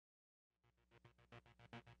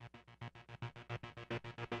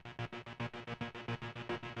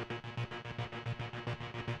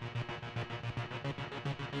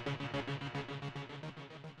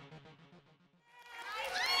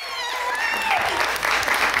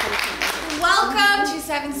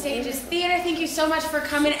Seven Stages Theater. Thank you so much for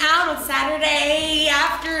coming out on Saturday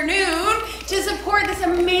afternoon to support this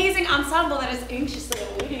amazing ensemble that is anxiously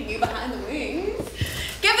awaiting you behind the wings.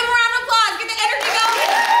 Give them a round of applause. Get the energy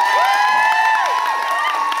going.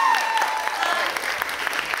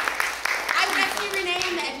 I'm Betsy Renee.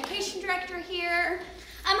 I'm the education director here.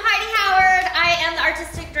 I'm Heidi Howard. I am the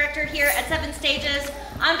artistic director here at Seven Stages.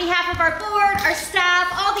 On behalf of our board, our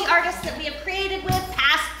staff, all the artists that we have created with,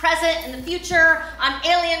 past, present, and the future, on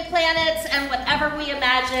alien planets, and whatever we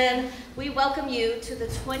imagine, we welcome you to the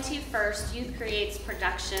 21st Youth Creates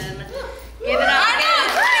production. Give it up again.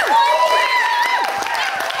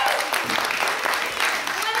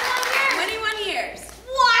 21 years.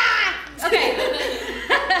 Wow! Okay.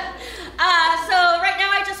 So right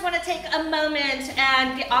now I just want to take a moment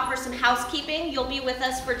and offer some housekeeping. You'll be with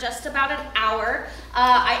us for just about an hour.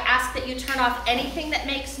 I ask that you turn off anything that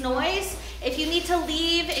makes noise. If you need to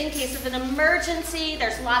leave in case of an emergency,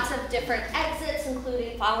 there's lots of different exits,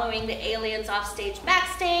 including following the aliens off stage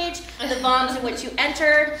backstage, the bombs in which you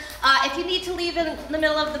entered. If you need to leave in the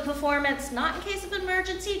middle of the performance, not in case of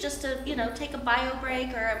emergency, just to, you know, take a bio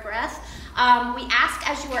break or a breath, we ask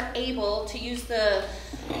as you are able to use the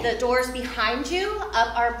doors behind you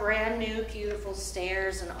up our brand new beautiful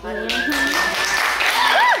stairs and audience.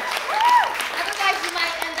 Otherwise you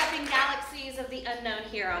might end up in galaxies of the unknown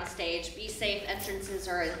here on stage. Be safe, entrances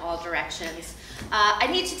are in all directions. I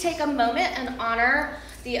need to take a moment and honor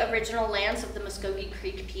the original lands of the Muskogee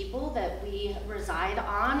Creek people that we reside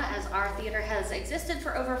on, as our theater has existed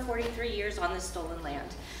for over 43 years on this stolen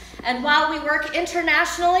land. And while we work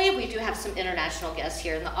internationally, we do have some international guests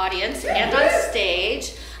here in the audience and on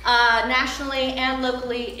stage. Nationally and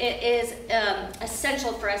locally, it is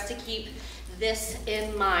essential for us to keep this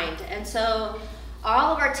in mind. And so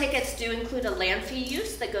all of our tickets do include a land fee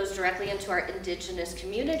use that goes directly into our indigenous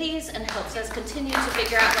communities and helps us continue to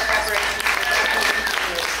figure out what reparations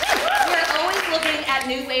we're always looking at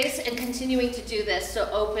new ways and continuing to do this, so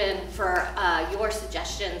open for your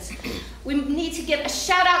suggestions. We need to give a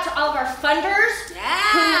shout out to all of our funders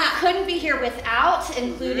who couldn't be here without,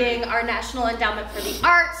 including our National Endowment for the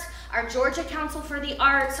Arts, our Georgia Council for the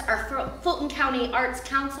Arts, our Fulton County Arts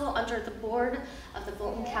Council under the board of the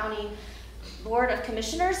Fulton County Board of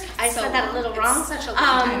Commissioners. I said that a little wrong. Such a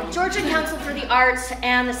long title. Georgia Council for the Arts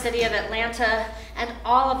and the City of Atlanta, and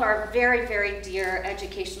all of our very, very dear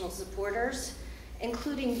educational supporters,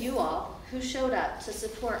 including you all who showed up to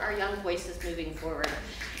support our young voices moving forward.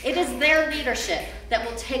 It is their leadership that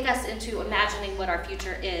will take us into imagining what our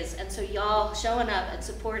future is, and so y'all showing up and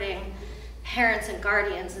supporting parents and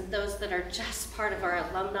guardians and those that are just part of our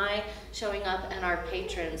alumni showing up and our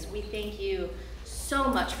patrons, we thank you so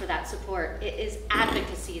much for that support. It is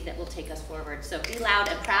advocacy that will take us forward. So be loud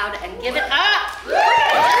and proud and give it up.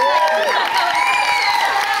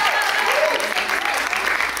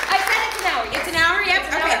 I said it's an hour. It's an hour? Yep.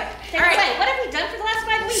 Okay. Take it away. What have we done for the last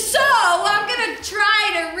 5 weeks? So, I'm going to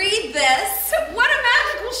try to read this. What a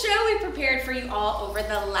magical show we prepared for you all over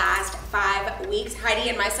the last 5 weeks. Heidi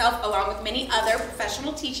and myself, along with many other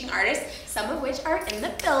professional teaching artists, some of which are in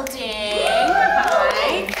the building.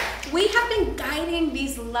 Hi. We have been guiding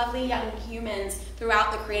these lovely young humans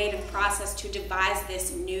throughout the creative process to devise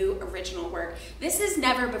this new original work. This is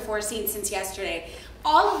never before seen since yesterday.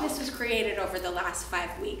 All of this was created over the last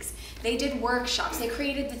 5 weeks. They did workshops, they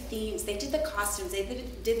created the themes, they did the costumes, they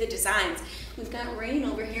did the designs. We've got Rain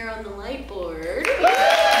over here on the light board.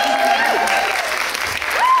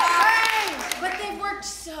 But they've worked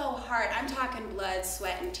so hard. I'm talking blood,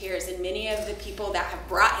 sweat, and tears, and many of the people that have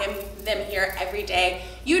brought them here every day,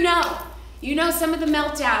 you know some of the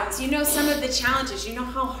meltdowns, you know some of the challenges, you know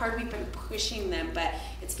how hard we've been pushing them, but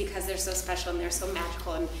it's because they're so special and they're so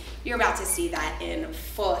magical, and you're about to see that in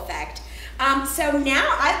full effect. So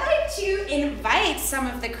now I'd like to invite some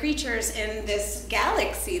of the creatures in this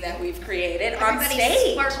galaxy that we've created on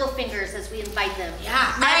stage. Sparkle fingers as we invite them.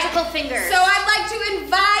 Yeah. Magical fingers. So I'd like to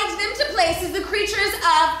invite them to places the creatures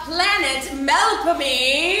of planet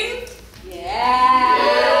Melpomene. Yeah.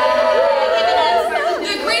 Give it up.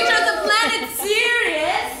 The creatures of planet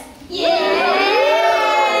Sirius. Yeah.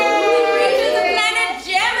 The creatures of planet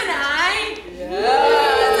Gemini.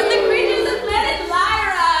 Yeah. And the creatures of planet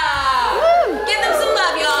Lyra. Woo. Give them some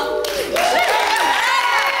love, y'all.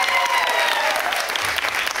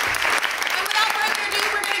 And without further ado,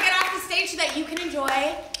 we're going to get off the stage so that you can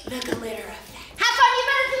enjoy the glitter effect. Have fun, you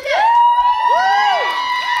better do it.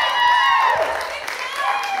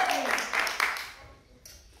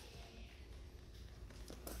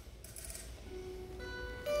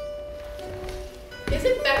 Is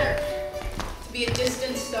it better to be a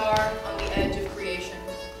distant star on the edge of creation?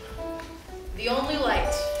 The only light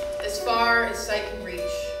as sight can reach,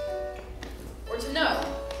 or to know,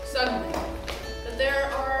 suddenly, that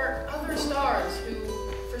there are other stars who,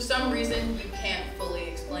 for some reason you can't fully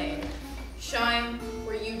explain, shine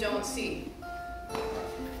where you don't see.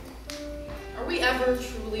 Are we ever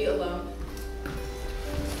truly alone?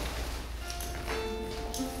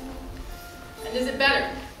 And is it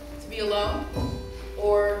better to be alone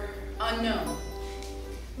or unknown?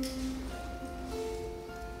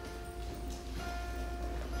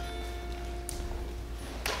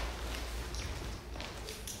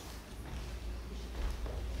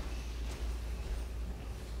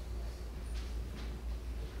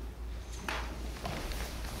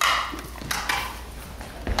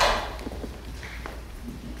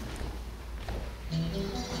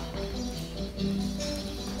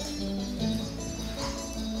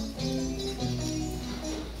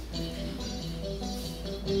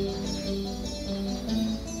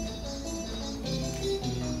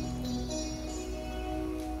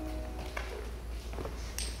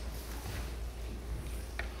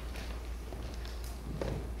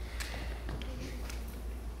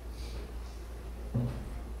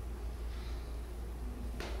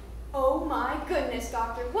 Oh my goodness,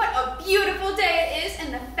 Doctor, what a beautiful day it is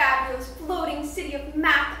in the fabulous floating city of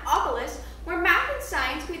Mathopolis, where math and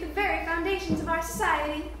science create the very foundations of our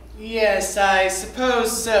society. Yes, I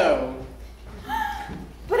suppose so.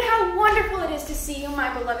 But how wonderful it is to see you,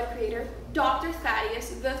 my beloved creator, Dr.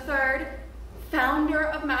 Thaddeus III, founder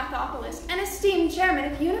of Mathopolis and esteemed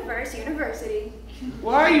chairman of Universe University.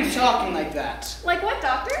 Why are you talking like that? Like what,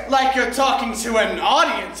 Doctor? Like you're talking to an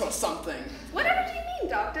audience or something. Whatever do you mean,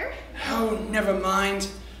 Doctor? Oh, never mind.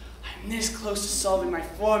 I'm this close to solving my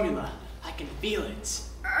formula. I can feel it.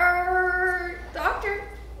 Doctor,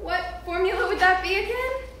 what formula would that be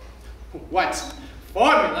again? What?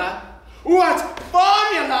 Formula? What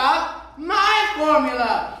formula? My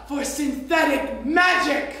formula for synthetic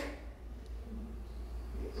magic!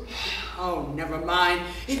 Oh, never mind.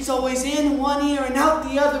 It's always in one ear and out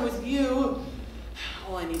the other with you.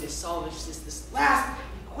 All I need to solve is just this last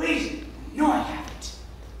equation. No, I have it.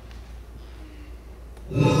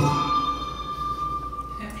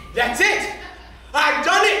 That's it! I've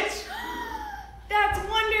done it! That's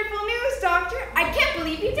wonderful news, Doctor. I can't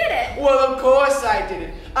believe you did it. Well, of course I did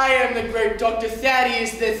it. I am the great Dr.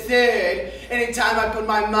 Thaddeus III. Anytime I put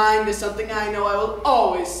my mind to something, I know I will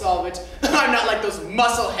always solve it. I'm not like those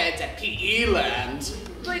muscleheads at PE land.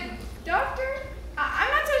 But, Doctor,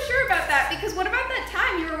 I'm not so sure about that, because what about that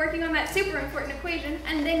time you were working on that super important equation,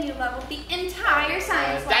 and then you leveled the entire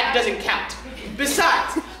science lab? That doesn't count.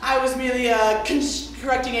 Besides, I was merely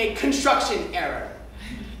correcting a construction error.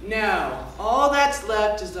 Now, all that's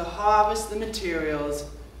left is to harvest the materials,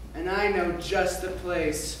 and I know just the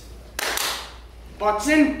place.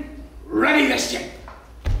 Watson, ready the ship!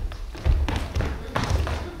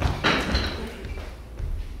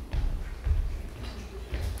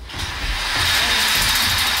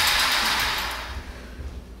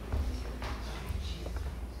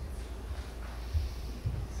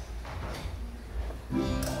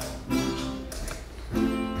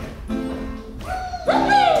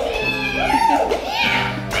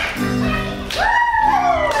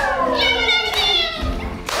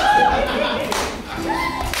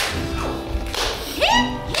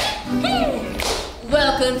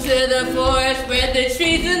 Welcome to the forest where the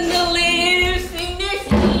trees and the leaves sing their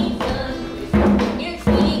sweet song, your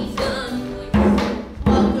sweet song.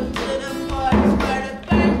 Welcome to the forest where the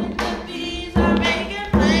birds and the bees are making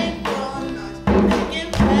playful noise,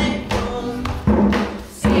 making playful.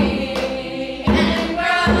 Sing and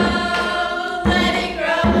grow, let it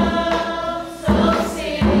grow, so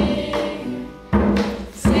sing.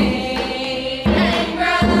 Sing and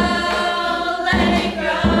grow, let it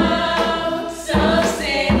grow.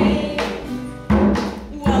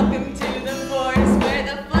 Welcome to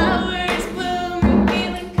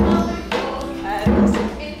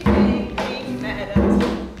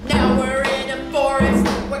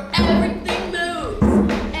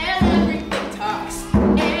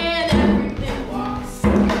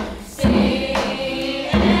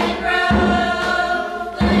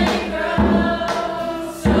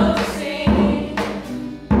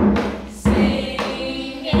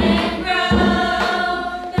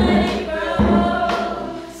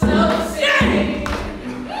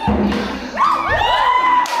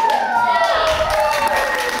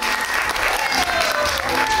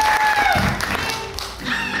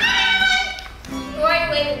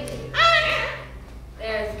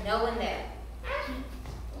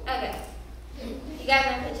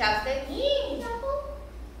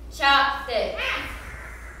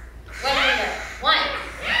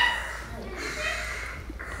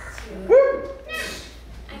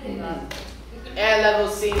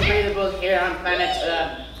here on planet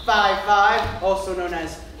 55, also known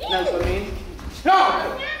as Melpomene.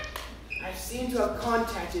 No! I seem to have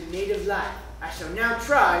contacted native life. I shall now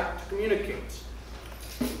try to communicate.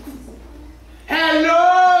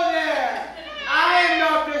 Hello there! I am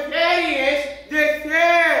Dr. Thaddeus the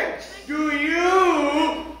Third. Do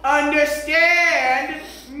you understand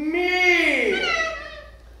me?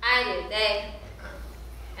 I do, they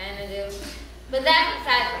kinda do. But that's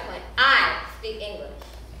beside the point. I speak English.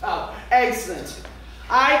 Oh, excellent.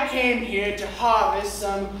 I came here to harvest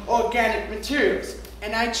some organic materials,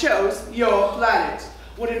 and I chose your planet.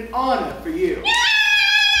 What an honor for you.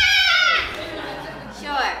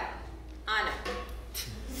 Sure. Honor.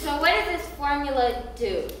 So what does this formula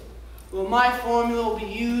do? Well, my formula will be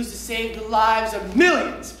used to save the lives of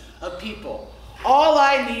millions of people. All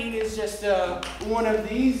I need is just one of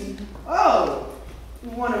these and, oh,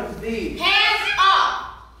 one of these. Hands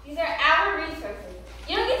off! These are our resources.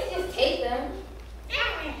 You don't get to just take them.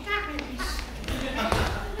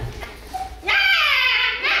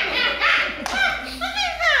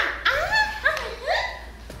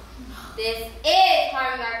 This is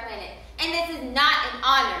harming our planet, and this is not an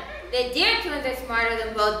honor. The deer twins are smarter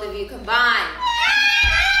than both of you combined.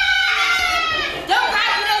 Don't cry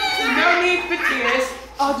for those children. No need for tears.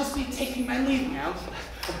 I'll just be taking my leave now.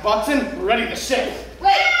 Button, ready to ship.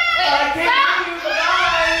 Wait, I can't stop!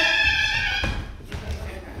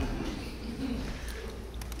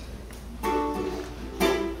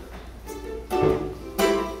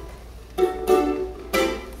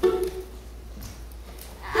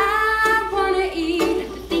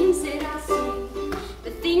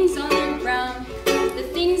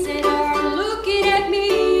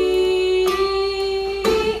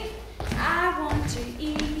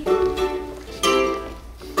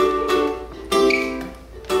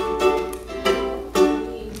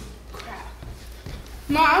 hear you. Bye-bye.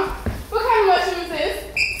 Mom, what kind of mushroom is this?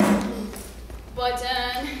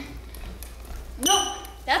 Button. Nope,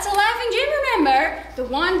 that's a laughing Jim, remember? The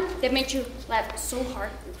one that makes you laugh so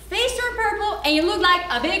hard, your face turned purple, and you look like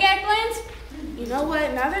a big eggplant? You know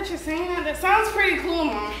what? Now that you're saying that, that sounds pretty cool,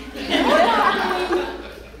 Mom.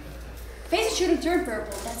 Faces shouldn't turn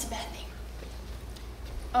purple, that's a bad thing.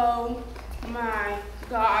 Oh my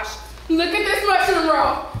gosh. Look at this mushroom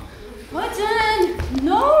roll. Button,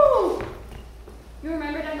 no! You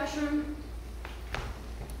remember that mushroom?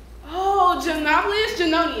 Oh, Genoplius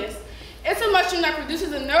genonius. It's a mushroom that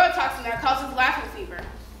produces a neurotoxin that causes laughing fever.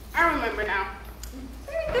 I remember now.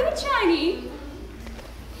 Very good, Shiny.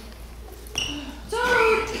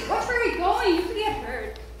 Dude, watch where you're going. You could get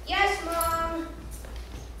hurt. Yes, Mom.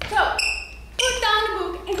 So, put down the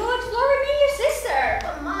book and go explore with me and your sister.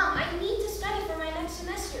 But Mom, I need to study for my next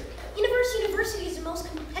semester. University is the most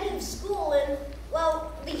competitive school in,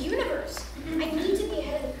 well, the universe. I need to be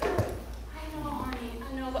ahead of the curve. I know, honey.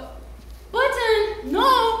 I know, but Button,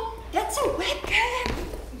 no, that's a webcam.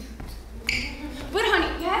 But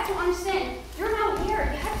honey, you have to understand. You're not here.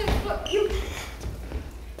 You have to look. You,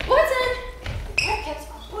 Button, webcams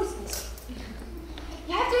are poisonous.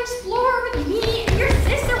 You have to explore with me and your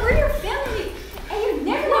sister. We're your family, and you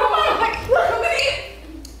never know what.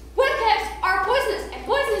 Webcams are poisonous, and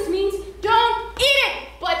poisonous means don't eat it,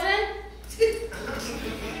 Button.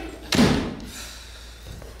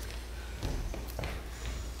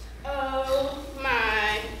 Oh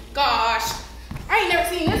my gosh. I ain't never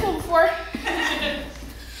seen this one before.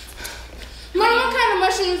 Mom, what kind of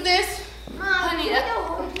mushroom is this? Mom, can we go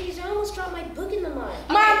home, please? I almost dropped my book in the mud.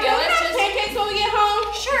 Mom, can we have pancakes when we get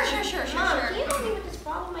home? Sure. Mom, can you help me with this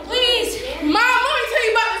problem? I don't Please. understand. Mom, let me tell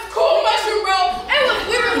you about this cool mushroom roll. It was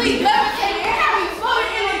literally levitating. It had me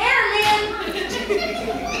floating in the air, man.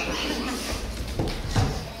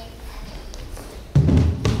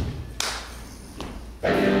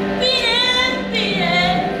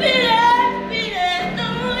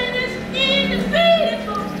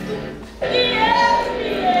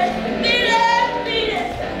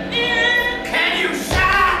 Can you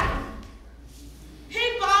shut? Hey,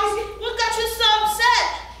 boss, what got you so upset?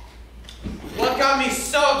 What got me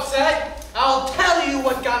so upset? I'll tell you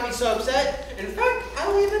what got me so upset. In fact,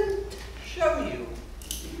 I'll even show you.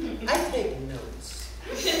 I take notes.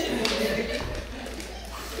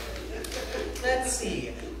 Let's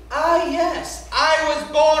see. Ah, yes, I was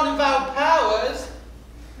born without powers.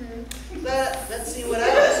 Let's see what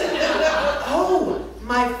else. Oh,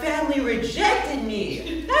 my family rejected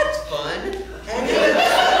me. That's fun. And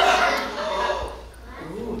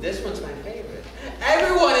ooh, this one's my favorite.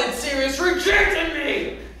 Everyone in Sirius rejected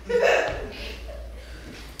me.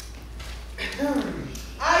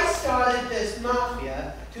 I started this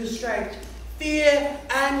mafia to strike fear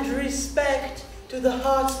and respect to the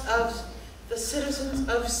hearts of the citizens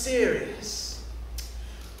of Sirius.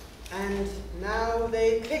 And now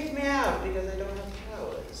they kicked me out because I don't have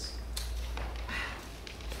powers.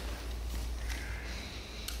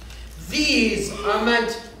 These are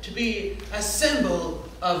meant to be a symbol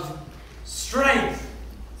of strength.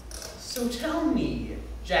 So tell me,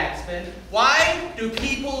 Jackson, why do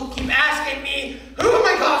people keep asking me, who am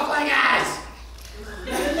I cosplaying as?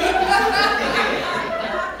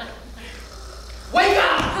 Wake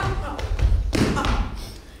up!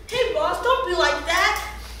 Hey, boss, don't be like that.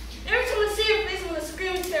 Every time I see your face, I'm gonna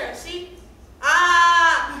scream and tear. See?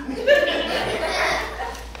 Ah!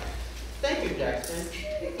 Thank you, Jackson.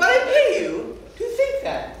 But I pay you to think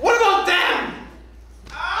that. What about them?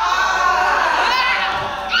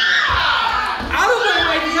 Out of my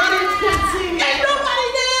way, the audience can't see me. There's nobody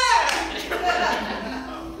there!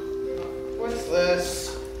 What's this?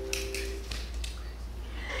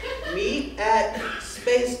 Meet at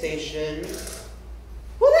space station.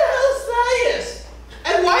 Who the hell is Thaddeus?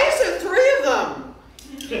 And why is there 3 of them?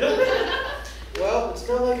 Well, it's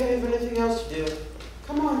not like I have anything else to do.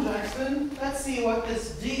 Come on, Jackson. Let's see what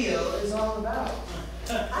this deal is all about.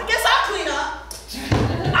 I guess I'll clean up.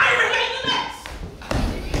 I remain the mess.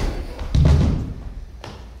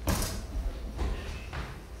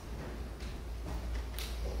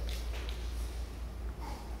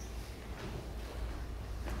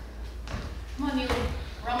 Come on, Neely.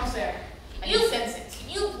 We're almost there. I can sense it. Can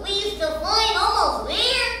you please define almost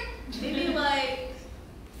there? Maybe like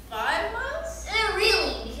 5 miles?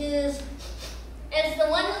 Really, because as the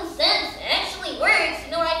one who sense actually works,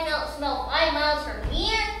 you know what I smell 5 miles from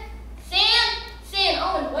here? Sand? Sand.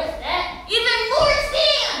 Oh, and what's that? Even more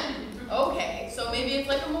sand! Okay, so maybe it's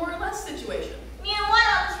like a more or less situation. Man, why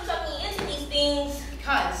not just talk me into these things?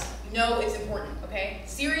 Because you know it's important, okay?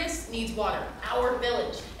 Sirius needs water, our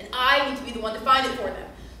village, and I need to be the one to find it for them,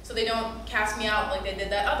 so they don't cast me out like they did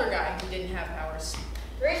that other guy who didn't have powers.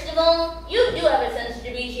 First of all, you do have a sense of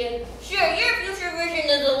division. Sure, your future version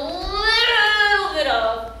is a little bit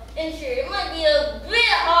off. And sure, it might be a bit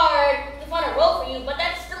hard to find a role for you, but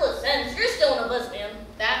that's still a sense. You're still one of us, man.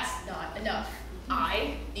 That's not enough.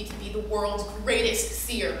 I need to be the world's greatest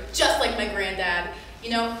seer, just like my granddad.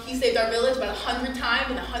 You know, he saved our village about 100 times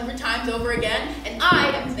and 100 times over again, and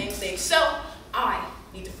I am his namesake, so I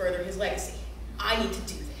need to further his legacy. I need to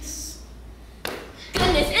do this.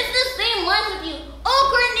 Goodness, it's the same lines with you. Oh,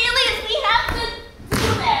 Cornelius, we have to do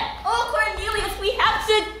that. Oh, Cornelius, we have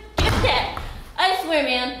to get that. I swear,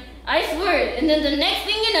 man. I swear. And then the next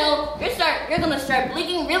thing you know, you're gonna start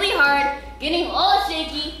blinking really hard, getting all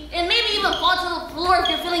shaky, and maybe even fall to the floor if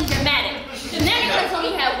you're feeling dramatic. And then you're gonna tell me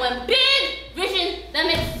you have one big vision that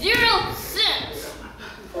makes 0 sense.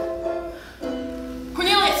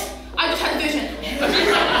 Cornelius, I just had a vision.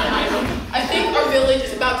 I think our village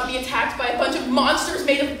is about to be attacked by a bunch of monsters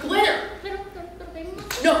made of glitter.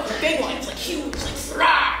 No, big ones, like huge, like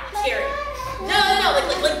scary. No,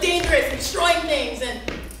 like dangerous and destroying things and...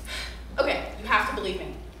 Okay, you have to believe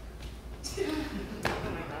me.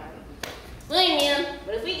 Really, man,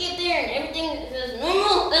 but if we get there and everything is as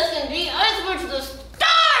normal as can be, I swear to the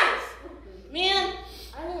stars! Man,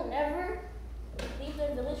 I will never leave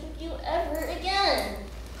the village with you ever again.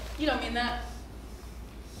 You don't mean that?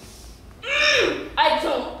 I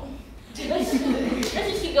don't. Let's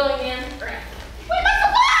just keep going, man. Wait, my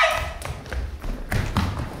supplies!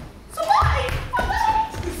 Supplies!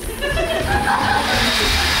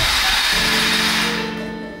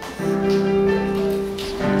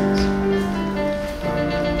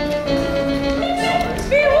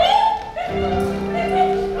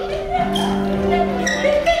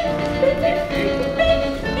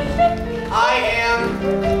 I am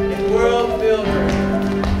a world builder.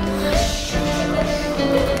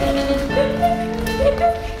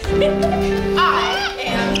 I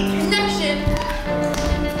am connection.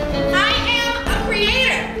 I am a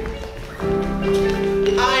creator.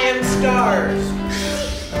 I am stars.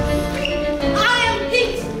 I am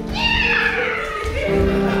peace.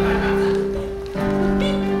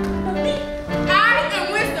 I am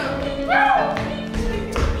wisdom.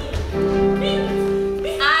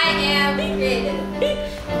 I am creative.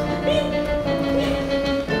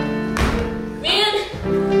 Man,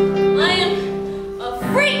 I am a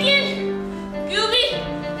freaking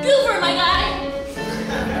goober, my guy.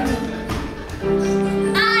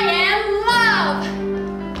 I am love.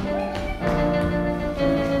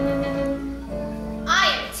 I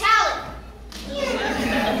am talent.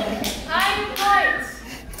 I'm light.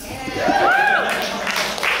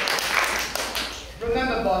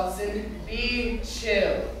 Remember, Watson, be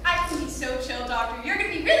chill. I can be so chill, Doctor. You're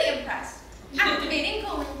going to be really impressed. Activating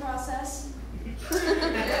cooling process.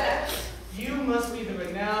 You must be the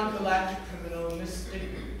renowned galactic criminal, Mr.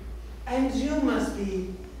 And you must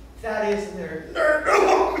be Thaddeus Nerd.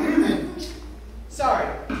 Sorry,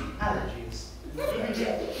 allergies.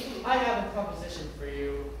 I have a proposition for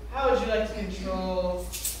you. How would you like to control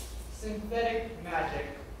synthetic magic?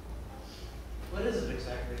 What is it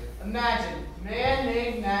exactly? Imagine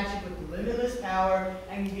man-made magic with limitless power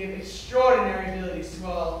and can give extraordinary abilities to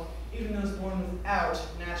all, even those born without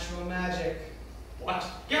natural magic. What?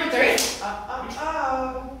 Give it to me!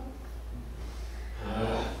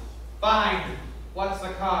 Fine. What's the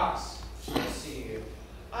cost? Let's see.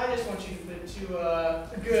 I just want you to put it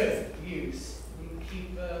to good use. And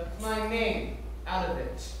keep my name out of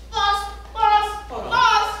it. Boss!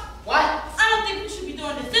 What? I don't think we should be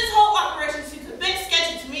doing this. This whole operation seems a bit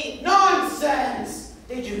sketchy to me. Nonsense!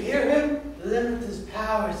 Did you hear him? Limitless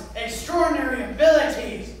powers, extraordinary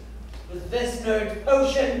abilities. With this nerd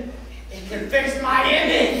potion, it can fix my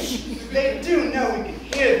image. They do know we can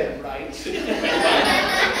hear them, right?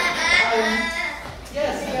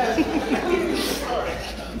 Yes. Sorry.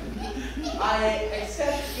 I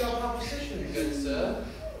accept your proposition, good sir.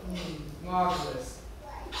 Marvelous.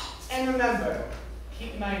 And remember,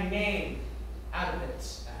 keep my name out of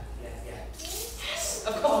it. Yes,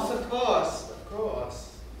 of course.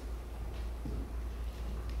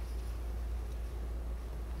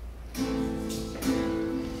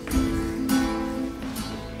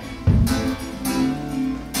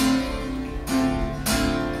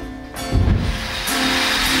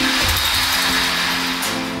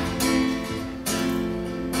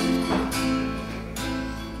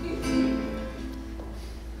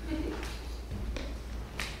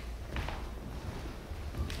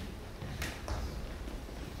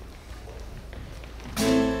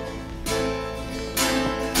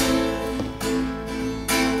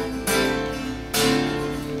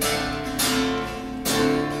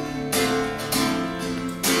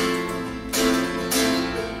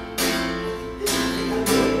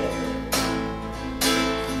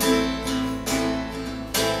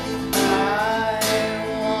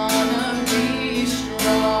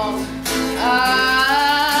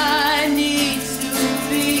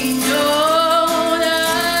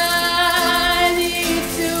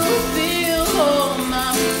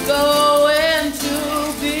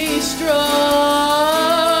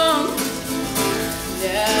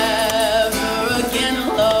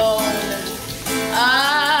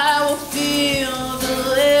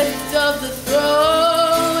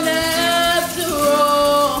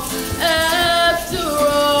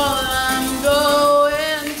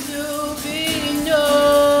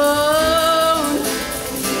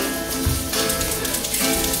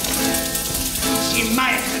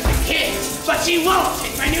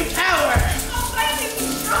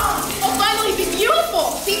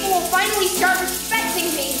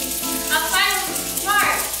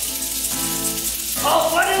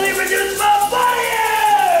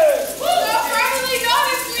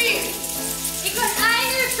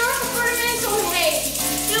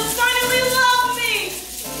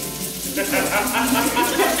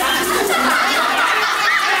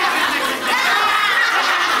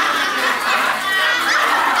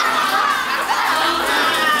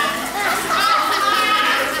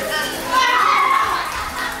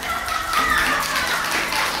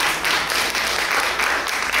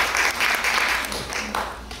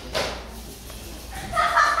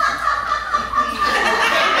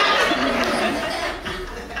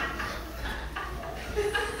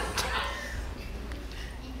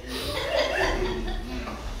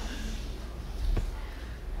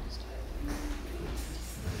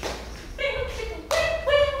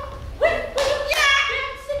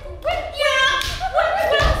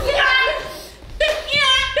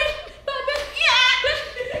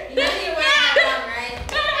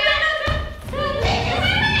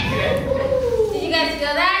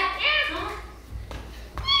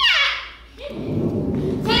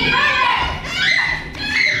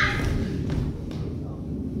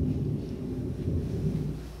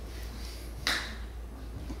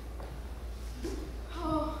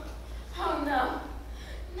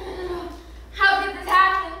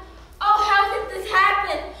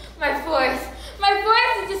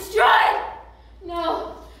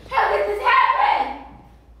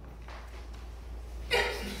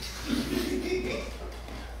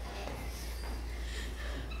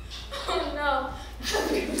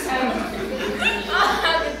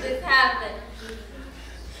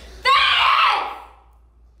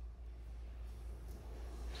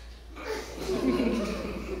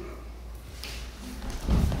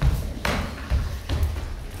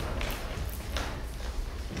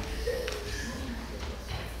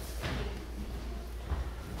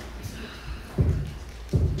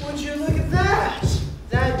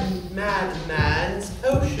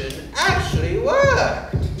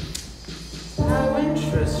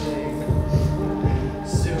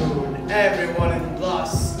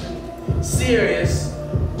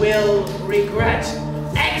 will regret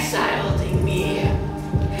exiling me.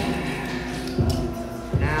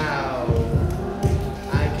 Now,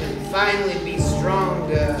 I can finally be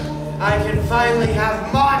stronger. I can finally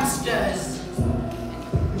have monsters.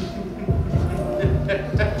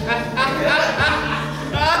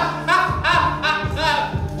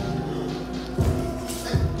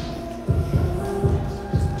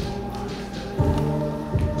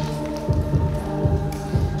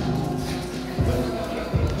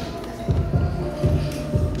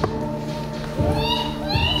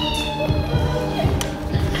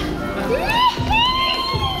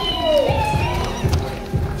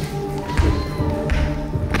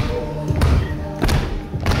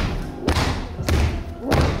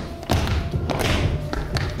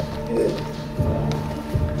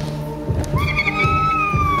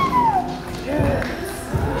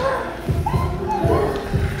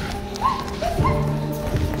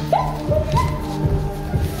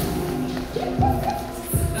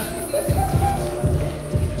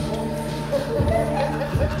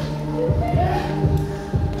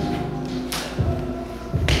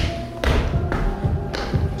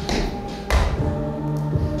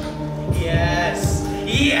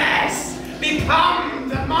 Yes! Become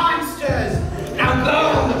the monsters! Now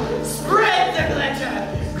go! Spread the glitter!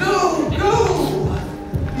 Go! Go!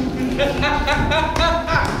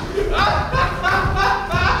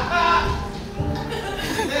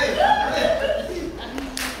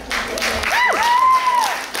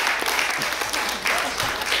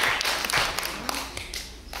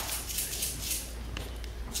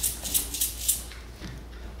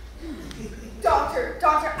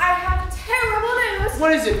 Doctor, I have terrible news.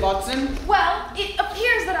 What is it, Watson? Well, it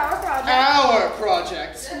appears that our project... Our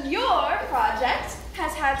project? Your project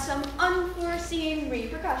has had some unforeseen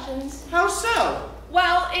repercussions. How so?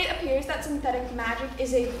 Well, it appears that synthetic magic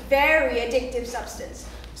is a very addictive substance.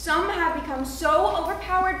 Some have become so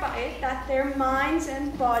overpowered by it that their minds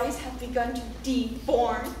and bodies have begun to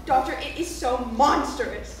deform. Doctor, it is so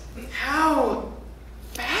monstrous. How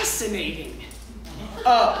fascinating.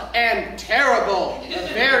 And terrible.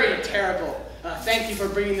 Very terrible. Thank you for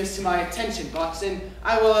bringing this to my attention, Watson.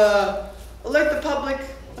 I will, alert the public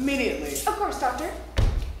immediately. Of course, Doctor.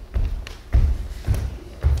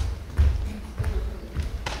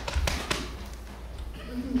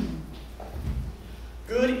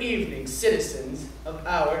 Good evening, citizens of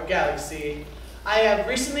our galaxy. I have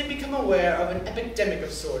recently become aware of an epidemic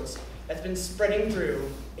of sorts that's been spreading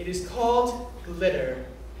through. It is called glitter.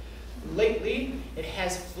 Lately, it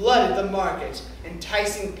has flooded the market,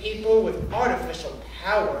 enticing people with artificial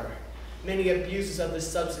power. Many abuses of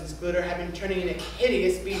this substance, glitter, have been turning into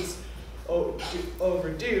hideous beasts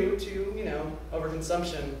overdue to,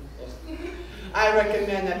 overconsumption. I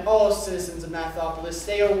recommend that all citizens of Mathopolis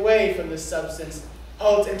stay away from this substance,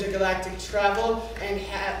 halt intergalactic travel, and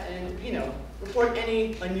report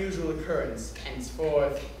any unusual occurrence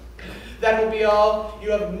henceforth. That will be all. You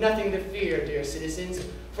have nothing to fear, dear citizens.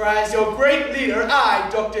 For as your great leader, I,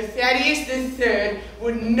 Dr. Thaddeus III,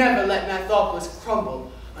 would never let Mathopolis crumble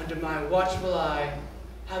under my watchful eye.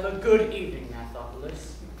 Have a good evening,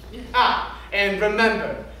 Mathopolis. And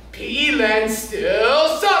remember, PE land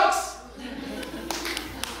still sucks!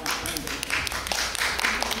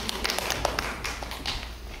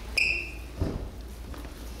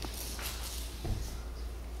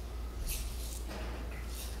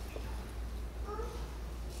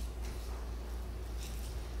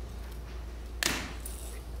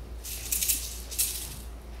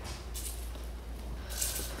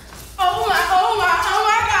 Oh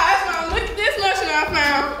my gosh, Mom, look at this mushroom I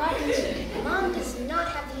found. Mom does not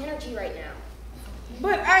have the energy right now.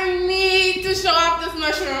 But I need to show off this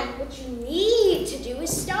mushroom. What you need to do is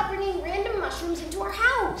stop bringing random mushrooms into our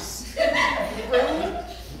house. Really?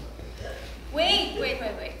 Wait.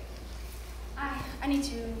 I need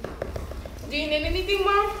to... Do you need anything,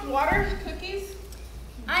 Mom? Water? Cookies?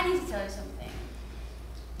 I need to tell you something.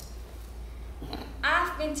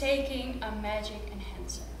 I've been taking a magic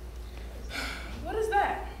enhancer. What is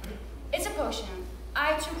that? It's a potion.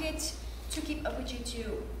 I took it to keep up with you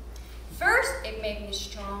too. First, it made me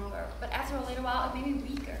stronger, but after a little while, it made me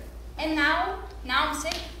weaker. And now I'm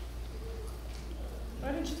sick.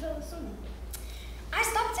 Why didn't you tell us sooner? I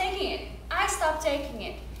stopped taking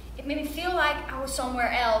it. It made me feel like I was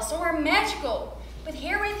somewhere else, somewhere magical. But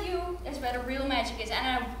here with you, that's where the real magic is, and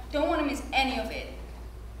I don't want to miss any of it.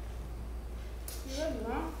 You love you,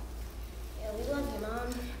 Mom? Yeah, we love you,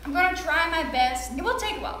 Mom. I'm gonna try my best. It will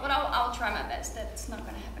take a while, but I'll try my best. That's not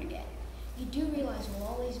gonna happen again. You do realize we'll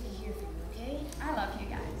always be here for you, okay? I love you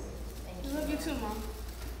guys. Thank I you. love you too, Mom.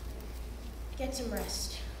 Get some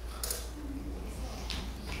rest.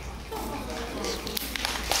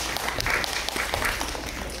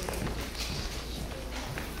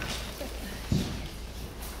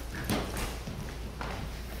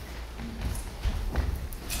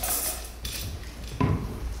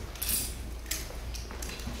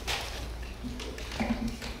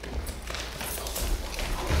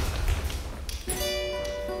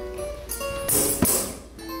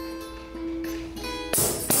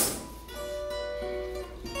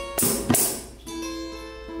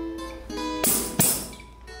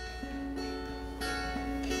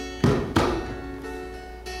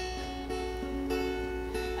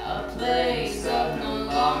 Place of no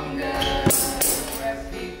longer, where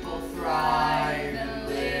people thrive and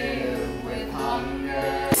live with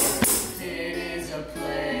hunger. It is a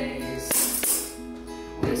place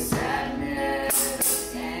with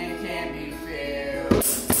sadness and can be filled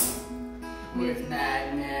with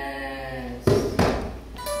madness.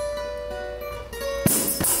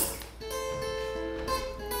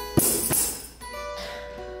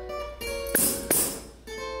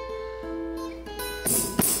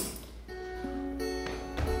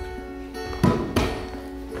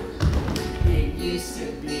 Used to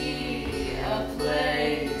be a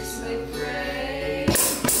place of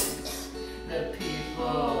grace. The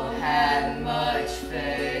people had much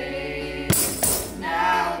faith.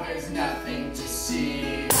 Now there's nothing to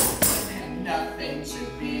see and nothing to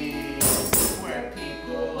be. Where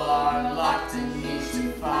people are locked and need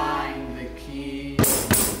to find the key.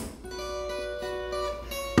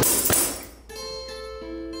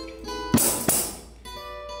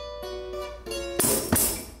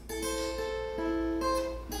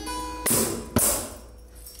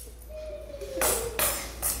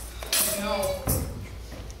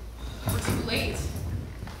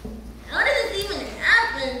 How did this even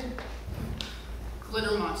happen?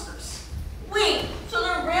 Glitter monsters. Wait, so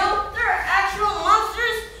they're real? They're actual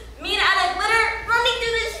monsters made out of glitter running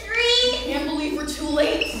through the street? Can't believe we're too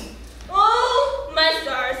late. Oh, my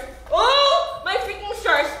stars. Oh, my freaking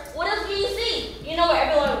stars. What else do you see? You know where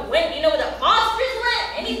everyone went? You know where the monsters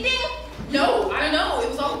went? Anything? No, I don't know. It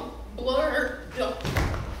was all blur. Are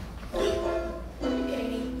you kidding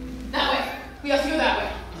me? That way. We have to go that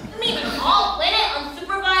way. You mean an all-planet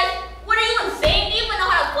unsupervised? What are you insane? Do you even know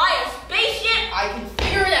how to fly a spaceship? I can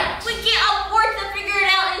figure it out. We can't afford to figure it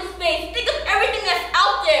out in space. Think of everything that's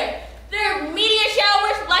out there. There are meteor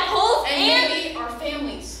showers, black holes, And maybe our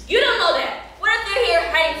families. You don't know that. What if they're here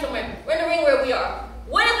hiding somewhere, wondering where we are?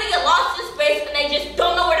 What if we get lost in space and they just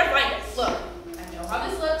don't know where to find us? Look, I know how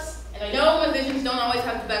this looks, and I know my visions don't always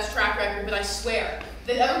have the best track record, but I swear, if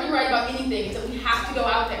they've ever been right about anything, is that we have to go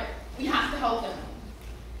out there. We have to help them.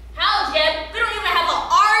 How, Jeb? We don't even have an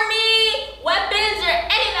army, weapons, or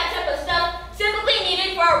any of that type of stuff typically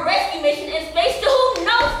needed for a rescue mission in space to who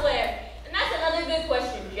knows where. And that's another good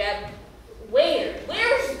question, Jeb. Where?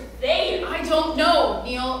 Where's there? I don't know,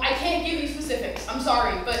 Neil. I can't give you specifics. I'm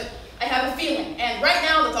sorry, but I have a feeling. And right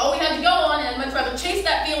now, that's all we have to go on, and I'd much rather chase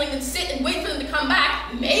that feeling than sit and wait for them to come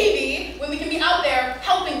back, maybe, when we can be out there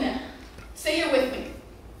helping them. Say you're with me.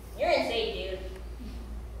 You're insane, dude.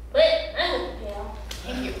 But I'm with you, pal.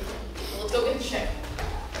 Thank you. Well, let's go get the ship.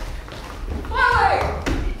 Forward!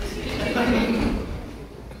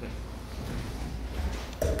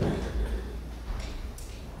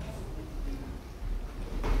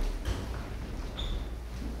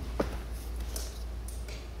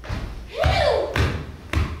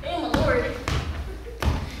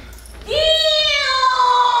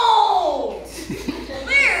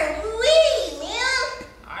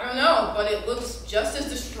 Just as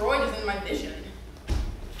destroyed as in my vision.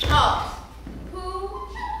 Oh, who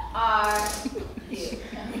are you?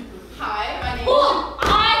 Hi, my name Who?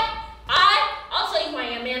 I'll tell you who I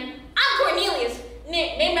am, man. I'm Cornelius,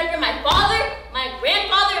 named after my father, my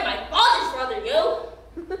grandfather, and my father's father, yo.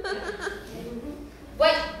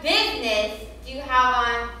 What business do you have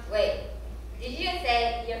on, wait, did you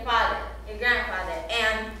say your father, your grandfather,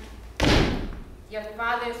 and your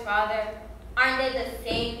father's father? Aren't they the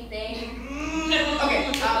same thing?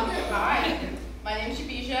 Okay, hi. My name is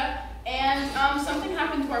Shabisha, and something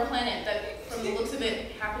happened to our planet that, from the looks of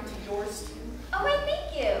it, happened to yours too. Oh, wait,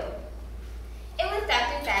 thank you. It was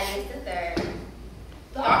Dr. Thaddeus III.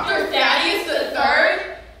 Dr. Thaddeus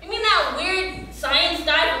III? You mean that weird science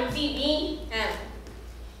guy from TV?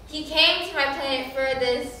 He came to my planet for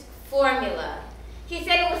this formula. He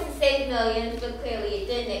said it was to save millions, but clearly it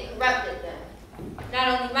didn't. It corrupted them. Not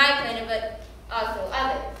only my planet, but also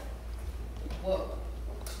others. Whoa.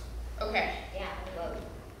 Okay. Yeah, whoa.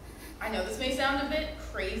 I know this may sound a bit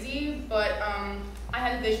crazy, but I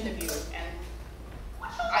had a vision of you, and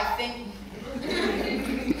I think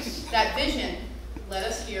that vision let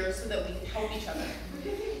us hear so that we can help each other.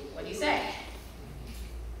 What do you say?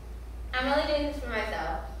 I'm only doing this for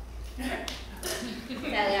myself.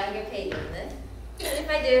 Sadly, I don't get paid doing this. And if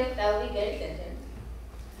I do, that would be good extension.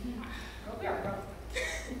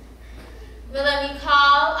 But let me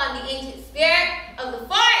call on the ancient spirit of the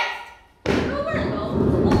forest. Oh, we're alone.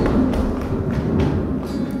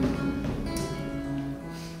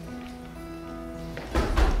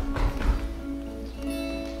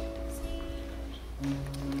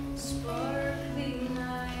 Sparkling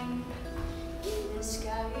night in the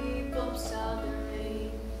sky pops out the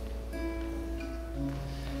rain,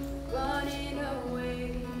 running away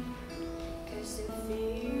 'cause the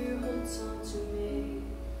fear holds on to me,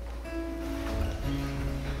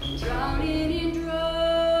 drowning in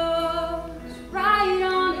drops right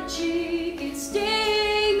on the cheek, it's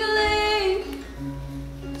tingling.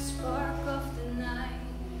 The spark of the night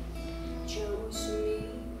chose me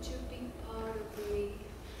to be part of me.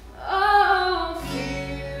 Oh,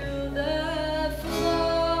 feel the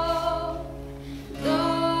flow,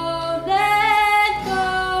 don't let go.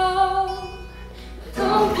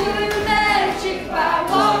 Don't do your magic by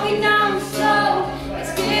walking down slow.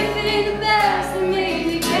 It's giving the best that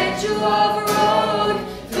maybe get you off the road.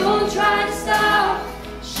 Don't try to stop,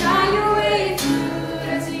 shine your way through.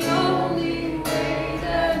 That's the only way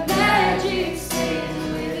the magic stays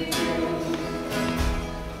with you.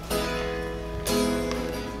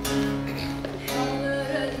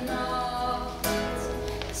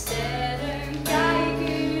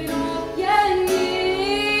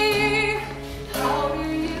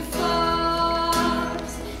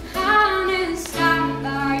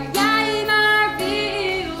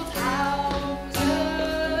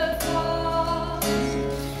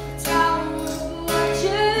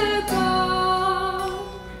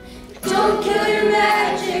 Don't kill your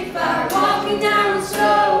magic by walking down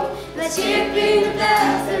slow. Let's hit ring the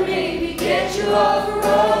bells that maybe get you off the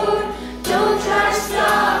road. Don't try to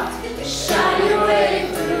stop, shine your way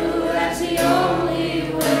through. That's the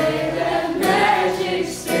only way that magic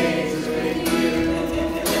stays with you.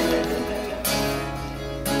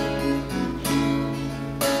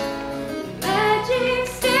 Magic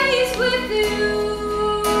stays with you.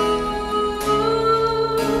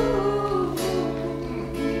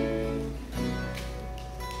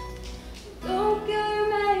 Don't kill your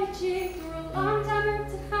magic for a long time er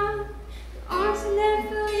te gaan. De angst en het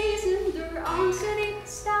verliezen door angst en niet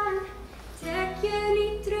te staan. Trek je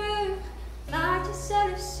niet terug, laat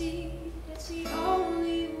jezelf zien. That's the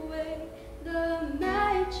only way the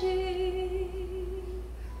magic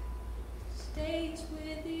stays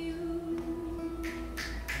with you.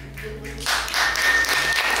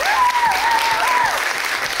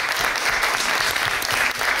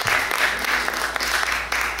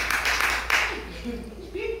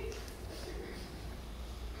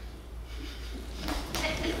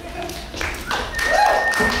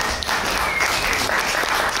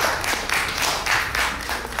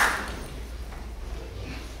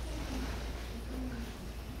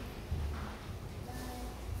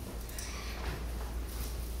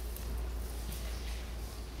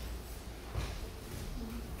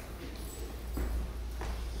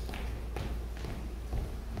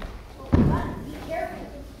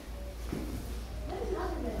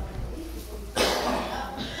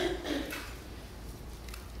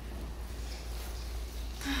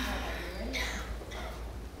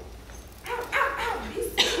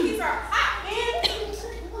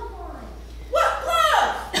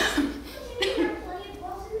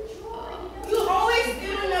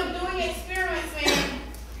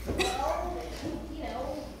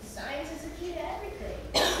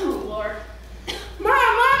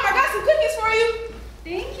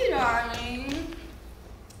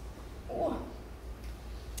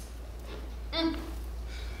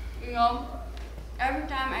 You know, every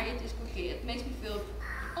time I eat this cookie, it makes me feel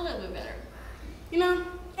a little bit better. You know,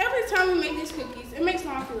 every time we make these cookies, it makes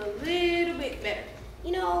Mom feel a little bit better.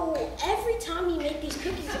 You know, every time you make these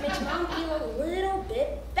cookies, it makes Mom feel a little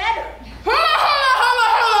bit better. Hold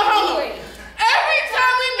on. Every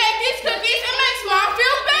time we make these cookies, it makes Mom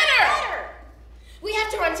feel better. We have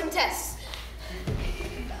to run some tests.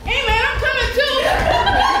 Hey man, I'm coming too.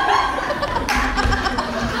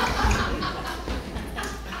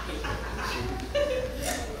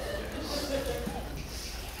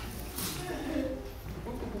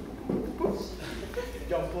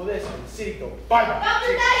 Don't pull this, Citico. Bye bye.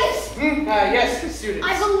 Dr. Thaddeus! Yes, students.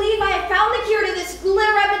 I believe I have found the cure to this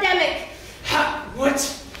glitter epidemic.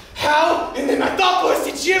 What? How? And then I thought was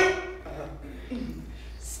it you?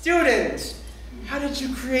 Students, how did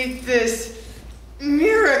you create this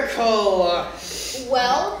Miracle!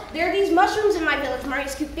 Well, there are these mushrooms in my village,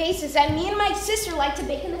 Marius cubaceus, and me and my sister like to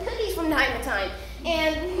bake in the cookies from time to time.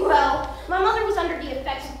 And, well, my mother was under the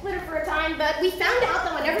effects of glitter for a time, but we found out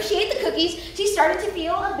that whenever she ate the cookies, she started to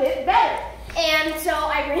feel a bit better. And so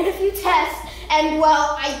I ran a few tests, and,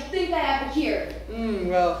 well, I think I have it here.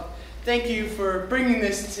 Well, thank you for bringing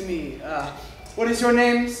this to me. What is your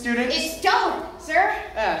name, student? It's Toad, sir.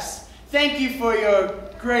 Yes. Thank you for your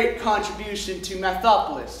great contribution to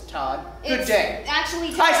Mathopolis, Todd. Good day.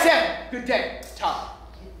 Actually, I said good day, Todd.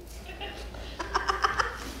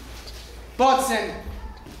 Watson,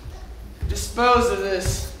 dispose of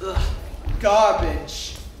this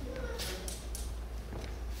garbage.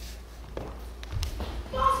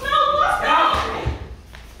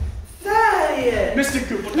 Thaddeus! Mr.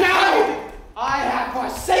 Cooper. No! I have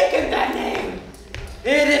forsaken that name.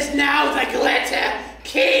 It is now the Glitter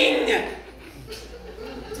King.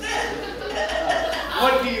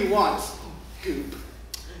 What do you want, Goop?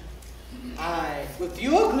 With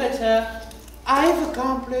your glitter, I've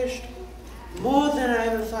accomplished more than I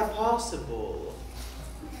ever thought possible.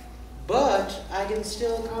 But I can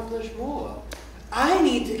still accomplish more. I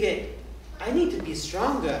need to be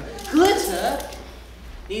stronger. Glitter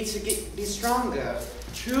needs to be stronger.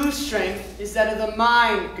 True strength is that of the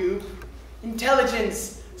mind, Goop.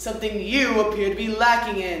 Intelligence, something you appear to be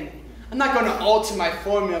lacking in. I'm not going to alter my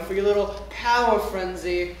formula for your little power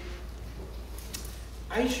frenzy.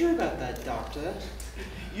 Are you sure about that, Doctor?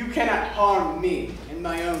 You cannot harm me in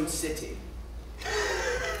my own city.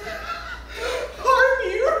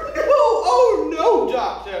 Harm you? No, oh no,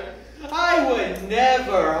 Doctor. I would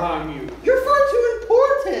never harm you. You're far too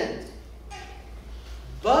important.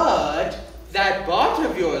 But that bot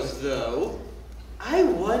of yours, though, I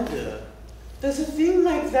wonder, does a thing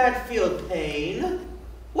like that feel pain?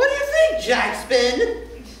 What do you think, Jackspin?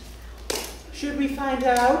 Should we find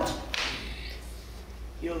out?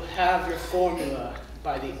 You'll have your formula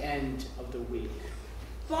by the end of the week.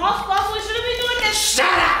 Boss, we shouldn't be doing this. Shut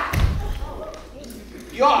up!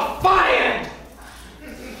 You're fired!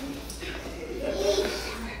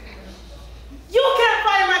 You can't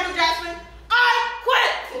fire Michael Jackson. I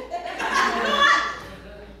quit. You know what?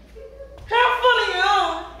 Have fun on your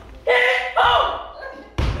own. Hit it home.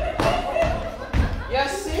 Your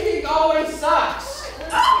singing always sucks.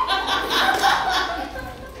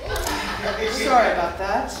 Sorry about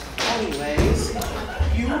that. Anyways,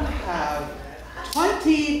 you have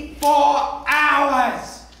 24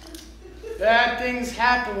 hours. Bad things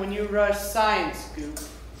happen when you rush science, Goop.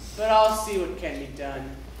 But I'll see what can be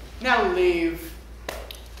done. Now leave.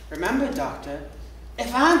 Remember, Doctor,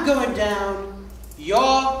 if I'm going down,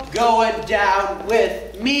 you're going down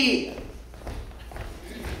with me.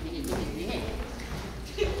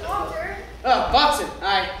 Doctor, Oh, Watson,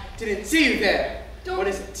 I didn't see you there. What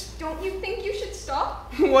is it? don't you think you should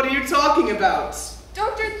stop? What are you talking about?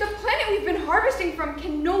 Doctor, the planet we've been harvesting from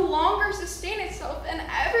can no longer sustain itself, and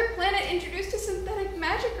every planet introduced to synthetic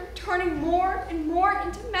magic are turning more and more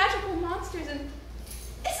into magical monsters, and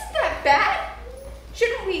isn't that bad?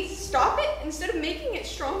 Shouldn't we stop it instead of making it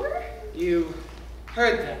stronger? You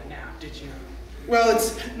heard that now, did you? Well,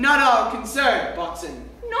 it's not our concern, Watson.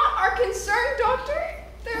 Not our concern, Doctor.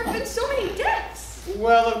 There have been so many deaths.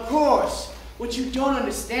 Well, of course. What you don't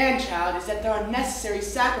understand, child, is that there are necessary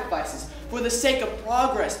sacrifices for the sake of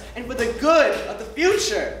progress and for the good of the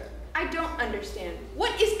future. I don't understand.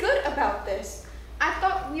 What is good about this? I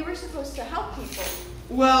thought we were supposed to help people.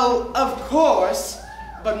 Well, of course,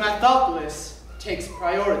 but Mathopolis takes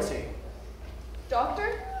priority.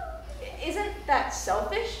 Doctor, isn't that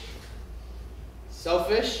selfish?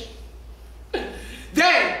 Selfish?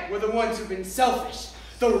 They were the ones who've been selfish.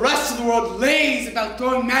 The rest of the world lays about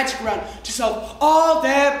throwing magic around to solve all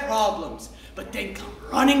their problems, but then come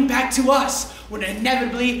running back to us when it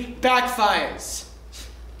inevitably backfires.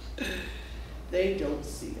 They don't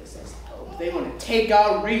see this as help. They want to take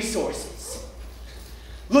our resources.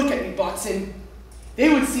 Look at me, Watson.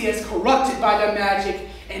 They would see us corrupted by their magic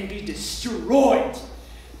and be destroyed,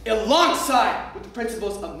 alongside with the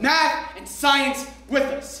principles of math and science with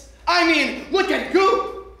us. I mean, look at Goop.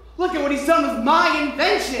 Look at what he's done with my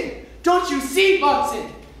invention. Don't you see,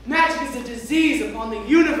 Watson? Magic is a disease upon the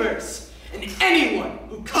universe and anyone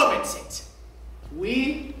who covets it.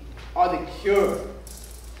 We are the cure.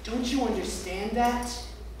 Don't you understand that?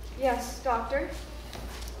 Yes, Doctor.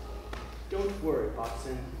 Don't worry,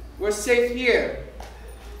 Watson. We're safe here.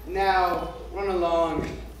 Now, run along.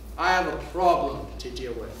 I have a problem to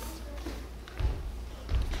deal with.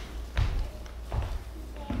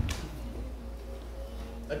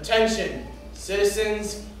 Attention,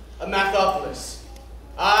 citizens of Mathopolis.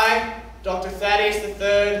 I Dr. Thaddeus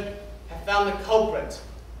III have found the culprit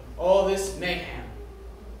of all this mayhem.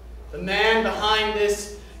 The man behind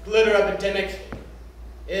this glitter epidemic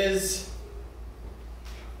is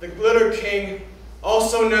the Glitter King,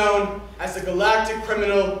 also known as the galactic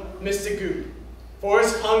criminal mysical. For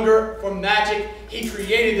his hunger for magic, he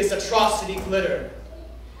created this atrocity glitter.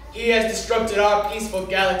 He has disrupted our peaceful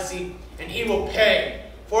galaxy, and he will pay,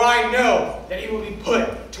 for I know that he will be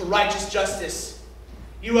put to righteous justice.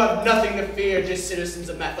 You have nothing to fear, dear citizens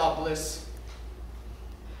of Mathopolis.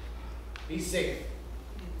 Be safe.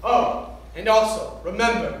 Oh, and also,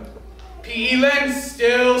 remember, PE lens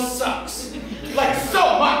still sucks. Like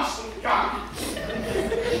so much. God.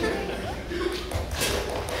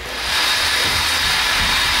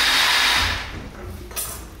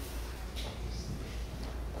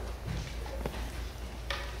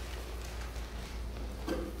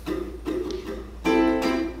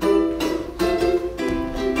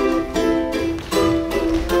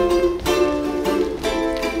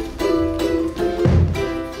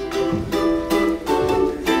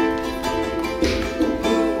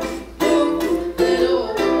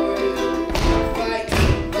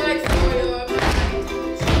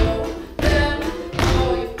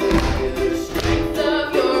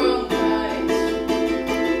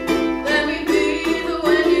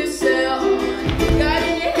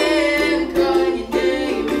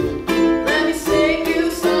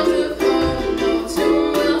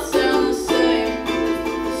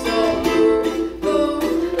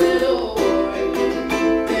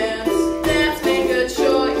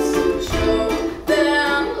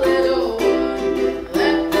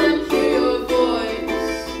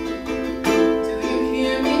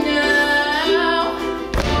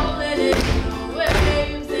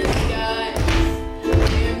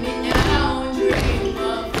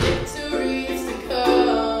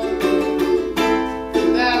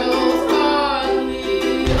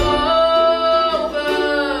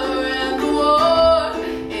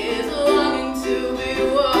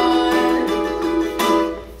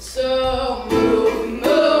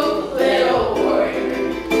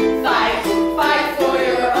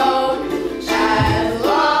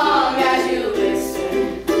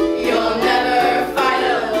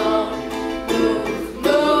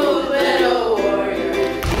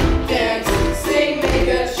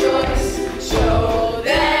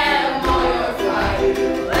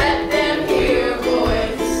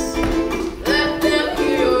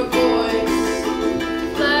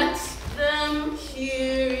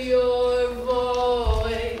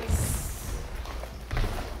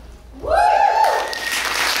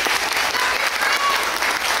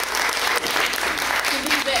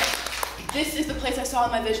 This is the place I saw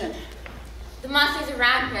in my vision. The monsters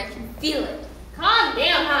around here, I can feel it. Calm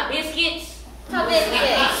down, hot biscuits. Hot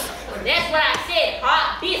biscuits. That's what I said,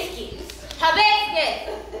 hot biscuits. Hot biscuits.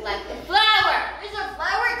 Like the flower. There's a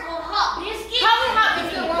flower called hot biscuits. Call me hot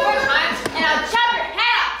biscuit one more time, and I'll chop your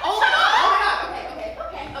head off. Oh my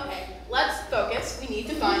God. Okay. Let's focus. We need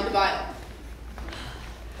to find the Bible.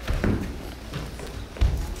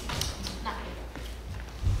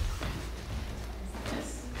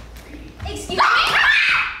 Excuse me?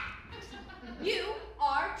 You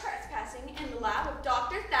are trespassing in the lab of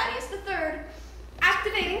Dr. Thaddeus III.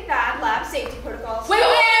 Activating Thad lab safety protocols. Wait!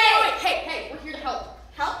 Hey, we're here to help.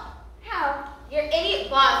 Help? How? Your idiot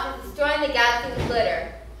boss is destroying the galaxy with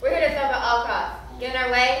glitter. We're here to stop at all costs. Get in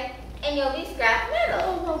our way, and you'll be scrapped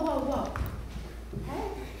metal. Whoa. Hey.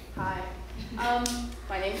 Hi.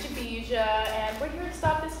 My name's Jabija, and we're here to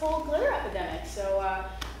stop this whole glitter epidemic. So,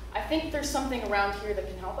 I think there's something around here that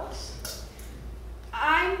can help us.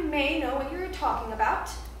 I may know what you're talking about.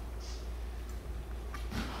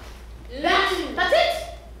 That's it!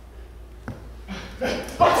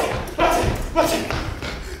 What's it?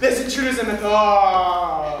 There's intruders in the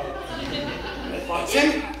car.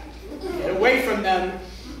 Watson, get away from them.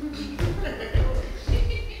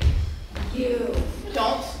 You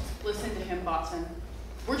don't listen to him, Watson.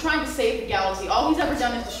 We're trying to save the galaxy. All he's ever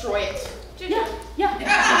done is destroy it. Yeah.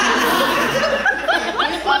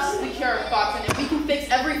 One of us is the cure, Watson, and we can fix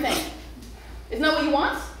everything. Isn't that what you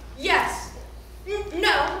want? Yes.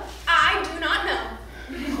 No, I do not know.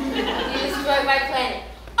 You destroyed my planet.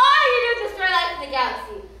 All you do is destroy life in the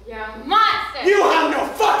galaxy. You're a monster. You have no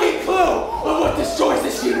fucking clue of what destroys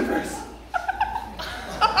this universe.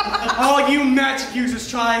 All you magic users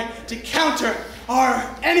try to counter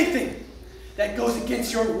are anything that goes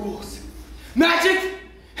against your rules. Magic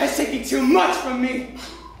has taken too much from me. And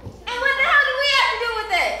what the hell do we have to do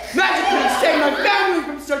with it? Magic has saved my family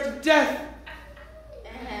from certain death.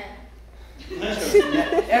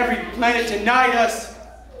 Every planet denied us.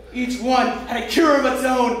 Each one had a cure of its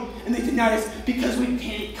own, and they denied us because we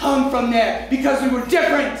didn't come from there, because we were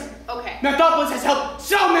different. Okay. Metropolis has helped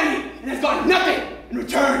so many, and has gotten nothing in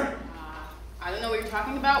return. I don't know what you're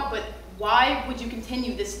talking about, but why would you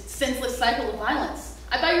continue this senseless cycle of violence?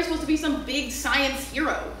 I thought you were supposed to be some big science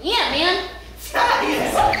hero. Yeah, man.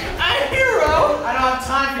 Science! A hero? I don't have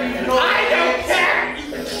time for you. I don't care!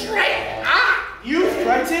 You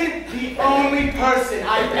threaten the only person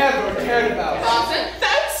I've ever cared about. Boxen?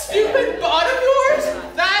 That stupid bot of yours?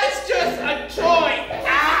 That is just a toy.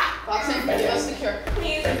 Boxen, give us the cure.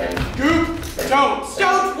 Please. Goop, don't.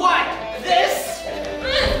 Don't what? This?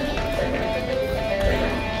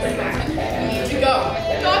 You need to go.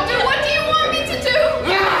 Doctor, what do you want me to do?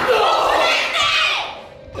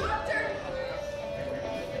 Doctor!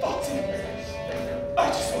 Bolton, I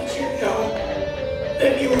just want you to know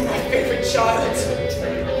that you were my favorite child.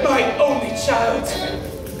 My only child.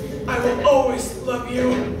 I will always love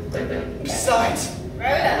you. Besides,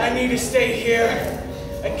 I need to stay here.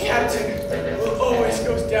 A captain will always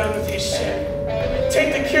goes down with his ship.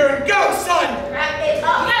 Take the cure and go, son! Wrap it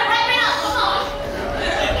up. You gotta wrap it up. Come on.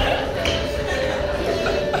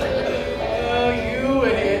 Oh, you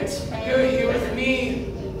idiot. You're here with me,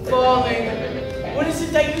 falling. What is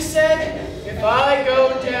it that you said? If I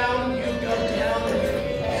go down, you go down with me.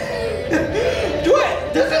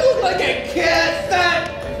 Does it look like a cat?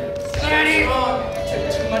 Steady! Took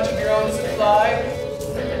too much of your own supply.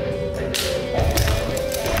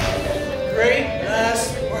 Great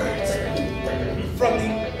last words from the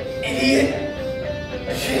idiot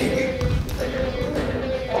king.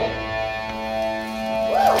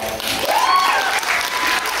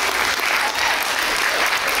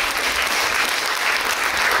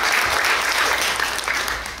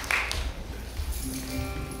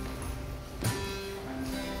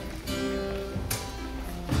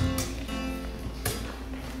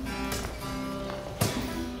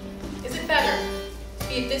 Is it better to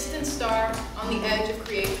be a distant star on the edge of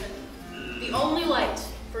creation, the only light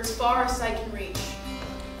for as far as sight can reach,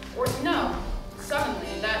 or to know,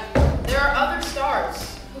 suddenly, that there are other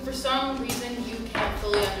stars who for some reason you can't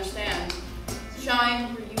fully understand,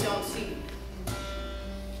 shine where you don't see?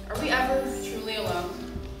 Are we ever truly alone?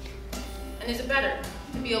 And is it better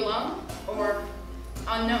to be alone or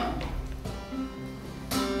unknown?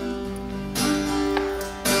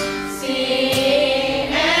 Sing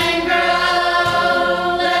and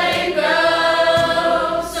grow, let it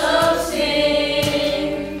grow, so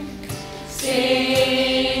sing.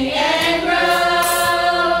 Sing and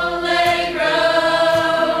grow, let it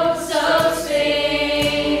grow, so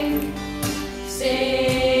sing.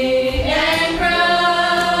 Sing and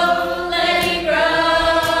grow, let it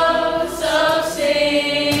grow, so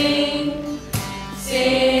sing.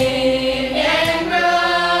 Sing and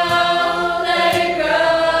grow, let it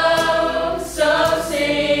grow, so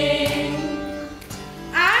sing.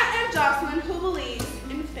 I am Jocelyn, who believes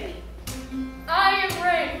in fate. I am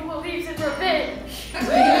Ray, who believes in revenge.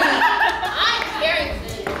 I'm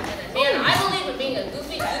Carrington, and I believe in being a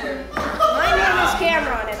goofy goober. My name is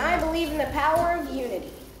Cameron, and I believe in the power of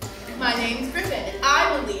unity. My name's Griffin, and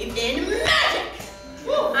I believe in magic!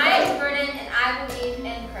 I am Vernon, and I believe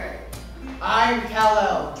in courage. I'm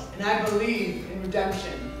Kal-El, and I believe in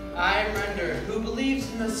redemption. I'm Render, who believes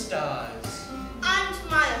in the stars. I'm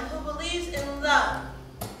Tamaya, who believes in love.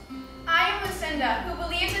 I am Lucinda, who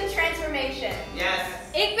believes in transformation. Yes.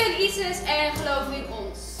 Ik ben Isis en geloof in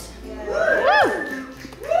ons.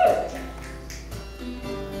 Woo!